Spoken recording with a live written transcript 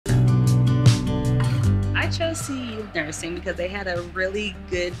chose CU Nursing because they had a really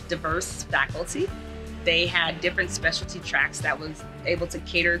good, diverse faculty. They had different specialty tracks that was able to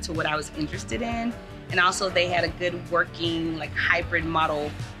cater to what I was interested in. And also they had a good working, like, hybrid model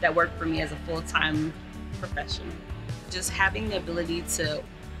that worked for me as a full-time professional. Just having the ability to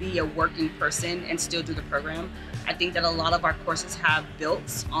be a working person and still do the program. I think that a lot of our courses have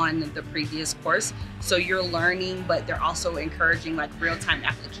built on the previous course. So you're learning, but they're also encouraging like real-time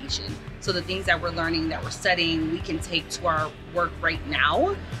application. So the things that we're learning, that we're studying, we can take to our work right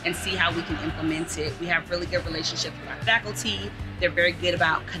now and see how we can implement it. We have really good relationships with our faculty. They're very good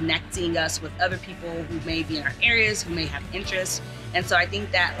about connecting us with other people who may be in our areas, who may have interests. And so I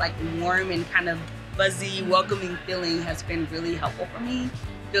think that like warm and kind of fuzzy, welcoming feeling has been really helpful for me.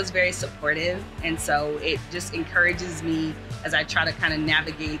 Feels very supportive, and so it just encourages me as I try to kind of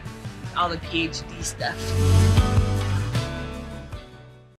navigate all the PhD stuff.